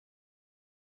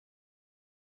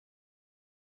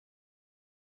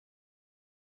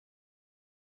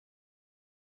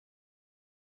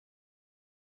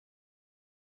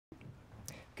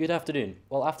Good afternoon.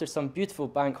 Well, after some beautiful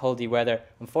bank holiday weather,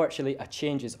 unfortunately a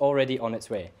change is already on its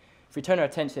way. If we turn our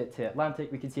attention to the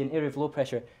Atlantic, we can see an area of low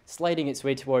pressure sliding its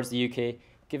way towards the UK,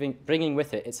 bringing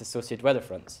with it its associated weather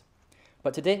fronts.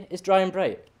 But today is dry and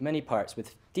bright, many parts,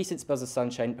 with decent spells of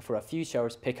sunshine before a few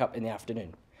showers pick up in the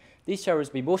afternoon. These showers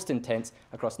will be most intense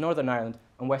across Northern Ireland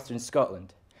and Western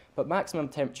Scotland, but maximum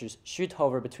temperatures should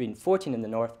hover between 14 in the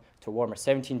north to a warmer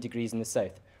 17 degrees in the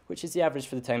south, which is the average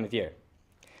for the time of year.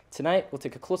 Tonight, we'll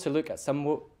take a closer look at some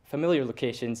more familiar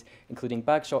locations, including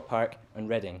Bagshot Park and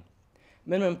Reading.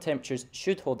 Minimum temperatures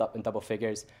should hold up in double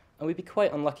figures, and we'd be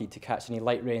quite unlucky to catch any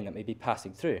light rain that may be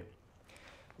passing through.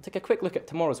 We'll take a quick look at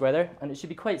tomorrow's weather, and it should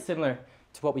be quite similar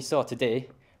to what we saw today,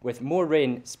 with more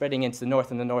rain spreading into the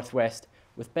north and the northwest,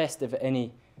 with best of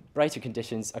any brighter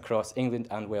conditions across England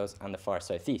and Wales and the far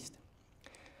southeast.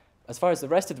 As far as the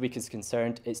rest of the week is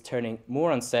concerned, it's turning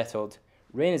more unsettled.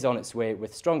 Rain is on its way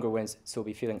with stronger winds, so we'll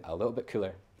be feeling a little bit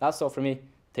cooler. That's all from me.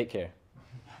 Take care.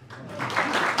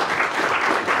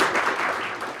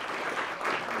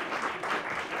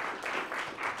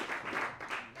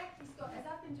 Actually, Scott, as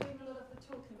I've been doing a lot of the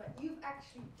talking, but you've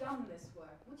actually done this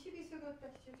work. Would you be so good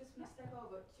that you just step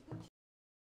over? Would